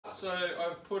so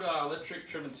I've put electric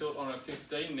trim and tilt on a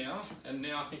 15 now, and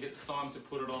now I think it's time to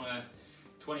put it on a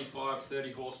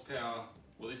 25-30 horsepower.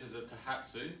 Well, this is a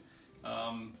Tohatsu.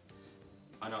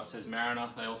 I know it says Mariner.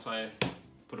 They also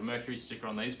put a Mercury sticker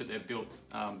on these, but they're built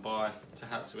by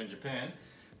Tohatsu in Japan.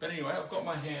 But anyway, I've got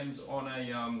my hands on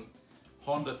a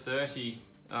Honda 30.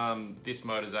 This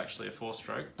motor is actually a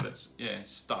 4-stroke, but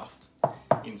it's stuffed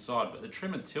inside. But the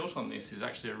trim and tilt on this is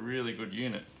actually a really good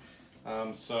unit.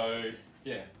 So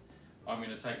yeah, I'm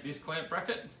going to take this clamp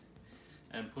bracket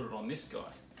and put it on this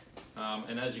guy.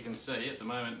 And as you can see at the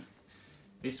moment,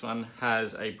 this one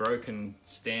has a broken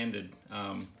standard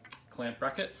clamp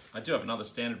bracket. I do have another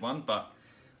standard one, but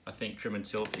I think trim and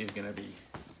tilt is going to be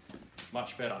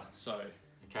much better. So,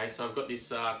 okay, so I've got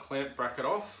this clamp bracket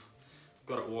off,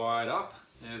 got it wired up.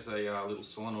 There's a little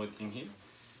solenoid thing here.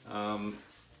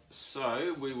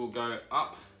 So we will go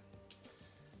up,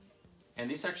 and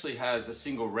this actually has a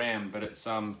single ram, but it's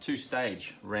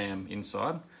 2-stage ram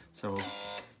inside. So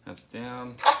that's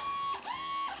down.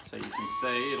 So you can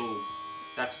see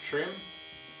that's trim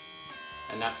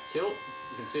and that's tilt.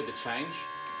 You can see the change.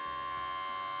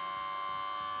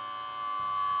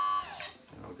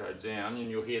 And I'll go down and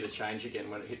you'll hear the change again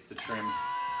when it hits the trim.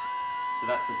 So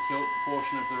that's the tilt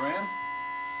portion of the ram.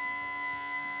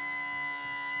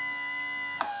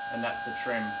 And that's the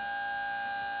trim.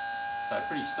 So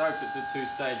pretty stoked it's a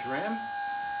 2-stage ram.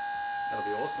 That'll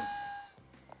be awesome.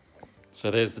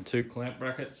 So there's the 2 clamp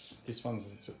brackets. This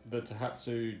one's the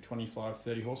Tohatsu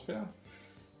 25-30 horsepower.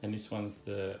 And this one's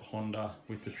the Honda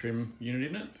with the trim unit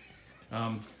in it.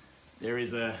 There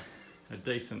is a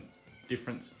decent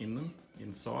difference in them,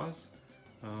 in size.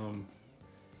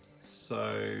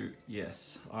 So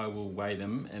yes, I will weigh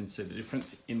them and see the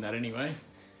difference in that anyway.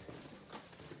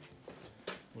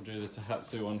 We'll do the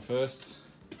Tohatsu one first.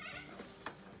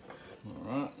 All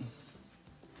right.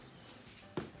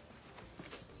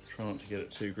 Try not to get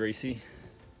it too greasy.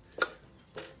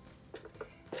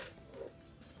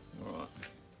 All right.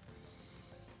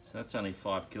 So that's only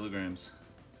 5 kilograms.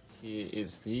 Here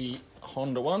is the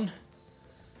Honda one.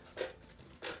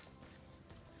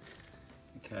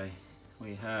 Okay,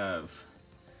 we have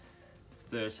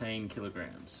 13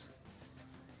 kilograms.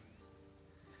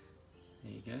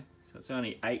 There you go. So it's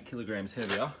only 8 kilograms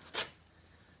heavier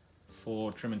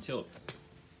for trim and tilt.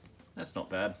 That's not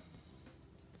bad.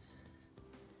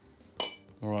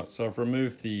 All right, so I've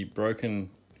removed the broken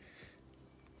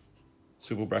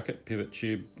swivel bracket pivot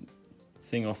tube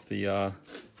thing off the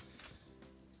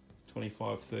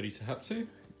 25-30 Tohatsu,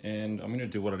 and I'm going to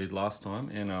do what I did last time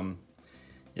and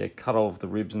cut all of the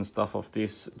ribs and stuff off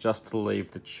this just to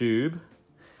leave the tube,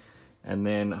 and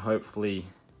then hopefully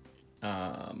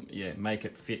make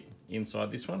it fit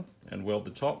inside this one and weld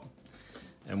the top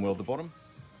and weld the bottom.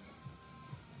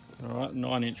 All right,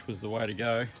 9-inch was the way to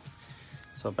go.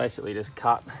 So I basically just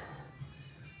cut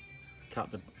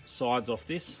the sides off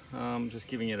this, just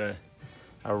giving it a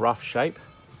rough shape.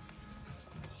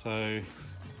 So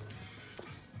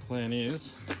plan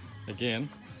is, again,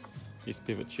 this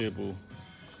pivot tube will,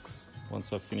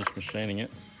 once I've finished machining it,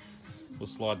 will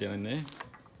slide down in there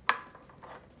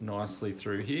nicely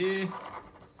through here,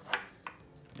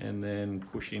 and then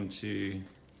push into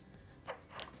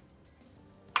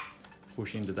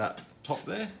that top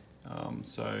there.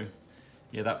 So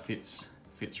yeah, that fits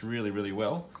really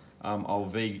well.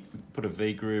 I'll put a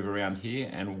V groove around here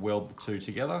and weld the 2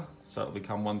 together so it'll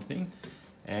become one thing,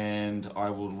 and I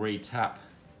will re-tap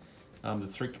the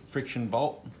friction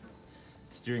bolt,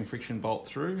 steering friction bolt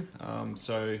through.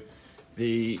 So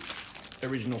the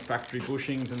original factory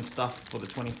bushings and stuff for the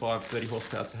 25-30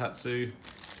 horsepower Tohatsu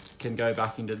can go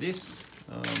back into this,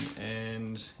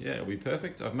 and yeah, it'll be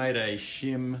perfect. I've made a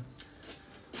shim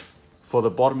for the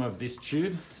bottom of this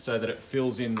tube so that it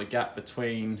fills in the gap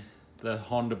between the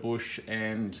Honda bush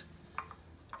and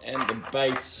the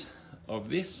base of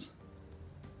this,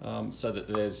 so that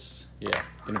there's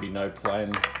going to be no play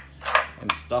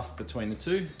and stuff between the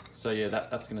 2. So yeah,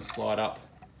 that's going to slide up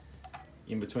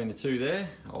in between the 2 there.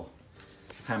 I'll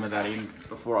hammer that in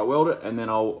before I weld it, and then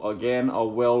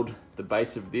I'll weld the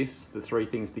base of this, the 3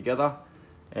 things together,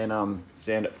 and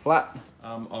sand it flat.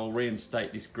 I'll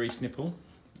reinstate this grease nipple.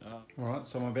 All right,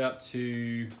 so I'm about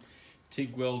to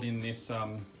TIG weld in this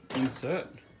insert.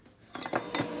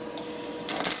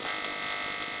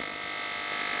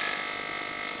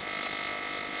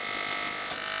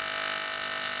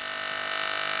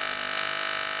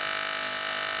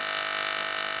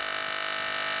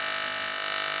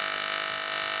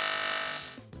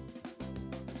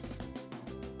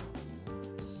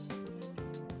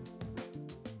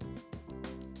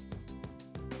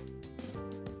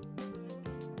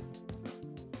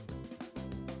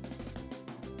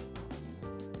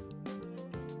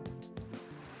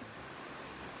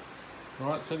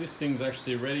 Right, so this thing's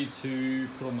actually ready to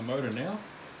put on the motor now.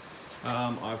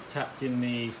 I've tapped in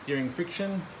the steering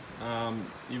friction,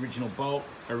 the original bolt,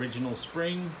 original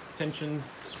spring, tension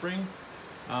spring.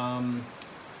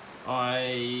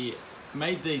 I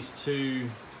made these two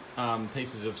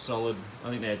pieces of solid,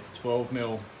 I think they're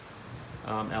 12mm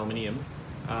aluminium.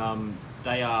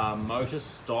 They are motor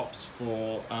stops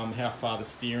for how far the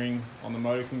steering on the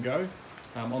motor can go.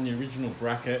 On the original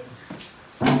bracket,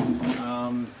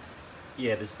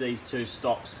 yeah, there's these two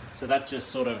stops. So that just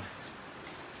sort of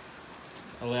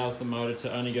allows the motor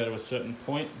to only go to a certain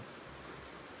point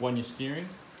when you're steering.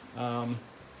 I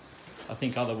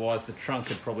think otherwise the trunk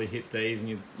could probably hit these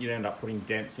and you'd end up putting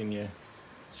dents in your,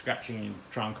 scratching your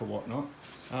trunk or whatnot.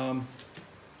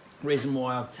 Reason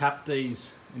why I've tapped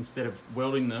these instead of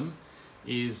welding them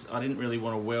is I didn't really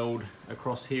want to weld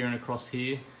across here and across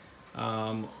here,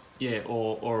 yeah,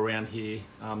 or around here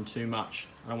too much.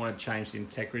 I want to change the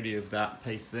integrity of that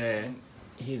piece there.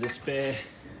 Here's a spare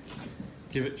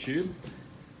pivot tube.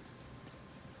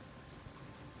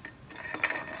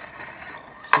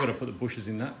 Still got to put the bushes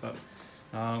in that, but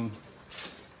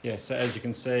yeah, so as you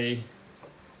can see,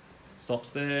 stops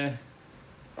there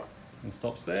and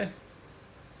stops there.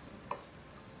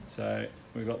 So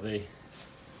we've got the,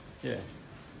 yeah,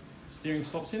 steering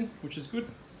stops in, which is good.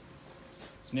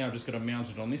 So now I've just got to mount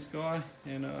it on this guy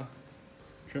and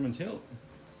trim and tilt.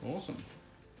 Awesome.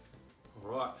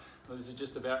 All right, well, this is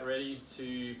just about ready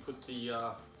to put the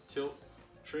tilt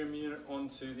trim unit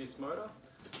onto this motor.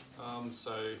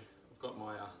 So I've got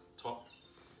my top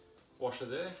washer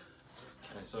there.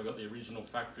 Okay, so I've got the original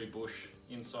factory bush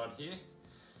inside here.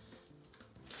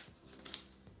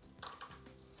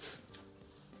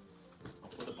 I'll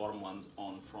put the bottom ones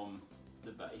on from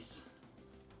the base.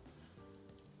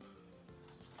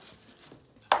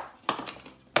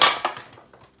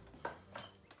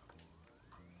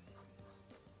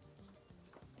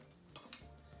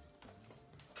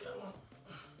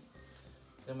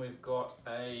 Then we've got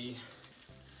a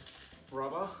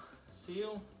rubber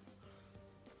seal.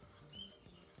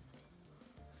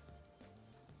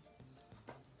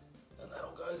 And that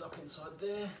all goes up inside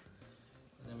there.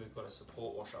 And then we've got a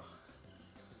support washer.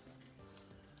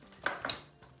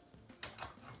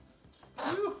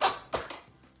 Woo!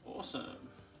 Awesome.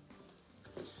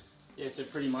 Yeah, so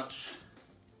pretty much,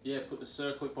 yeah, put the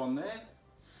circlip on there.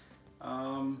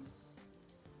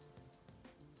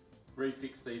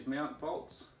 Refix these mount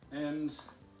bolts and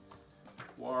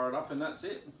wire it up, and that's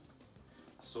it.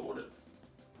 Sorted.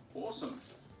 Awesome.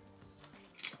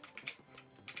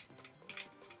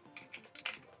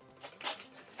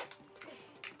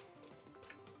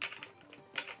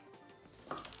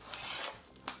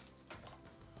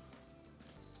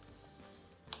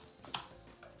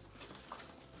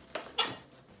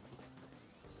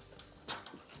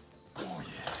 Oh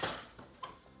yeah.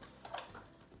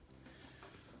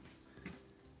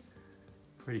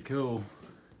 Pretty cool.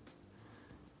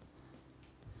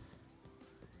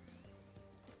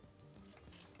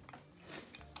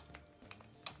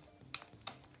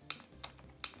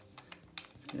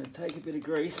 It's going to take a bit of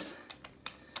grease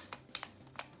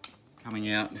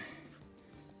coming out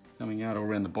all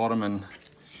around the bottom and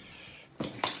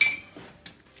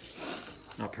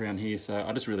up around here. So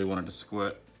I just really wanted to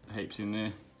squirt heaps in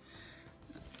there.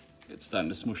 It's starting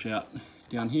to smush out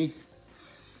down here.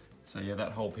 So yeah,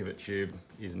 that whole pivot tube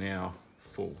is now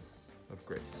full of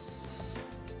grease.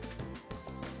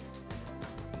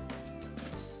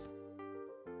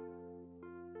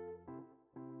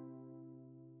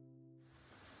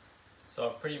 So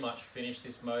I've pretty much finished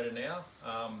this motor now.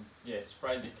 Yeah,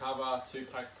 sprayed the cover,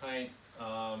 2-pack paint,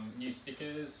 new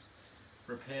stickers,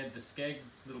 repaired the skeg,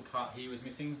 little part here was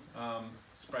missing,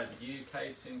 sprayed the gear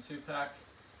case in 2-pack,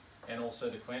 and also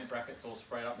the clamp brackets all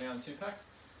sprayed up now in 2-pack.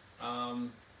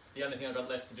 The only thing I've got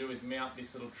left to do is mount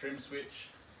this little trim switch.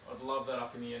 I'd love that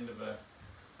up in the end of a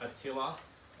tiller.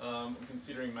 I'm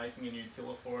considering making a new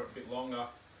tiller for it a bit longer,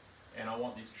 and I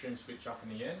want this trim switch up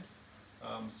in the end.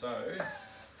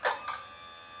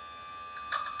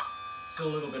 Still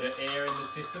a little bit of air in the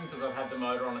system because I've had the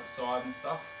motor on its side and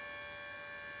stuff,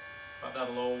 but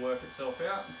that'll all work itself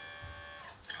out.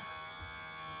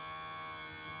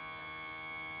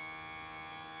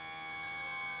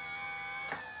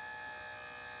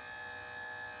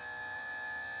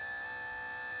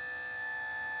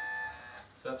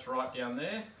 So that's right down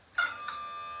there.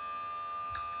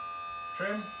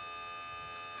 Trim,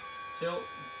 tilt,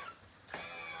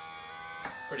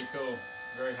 pretty cool,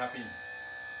 very happy.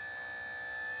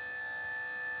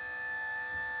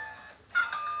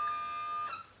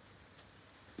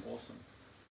 Awesome.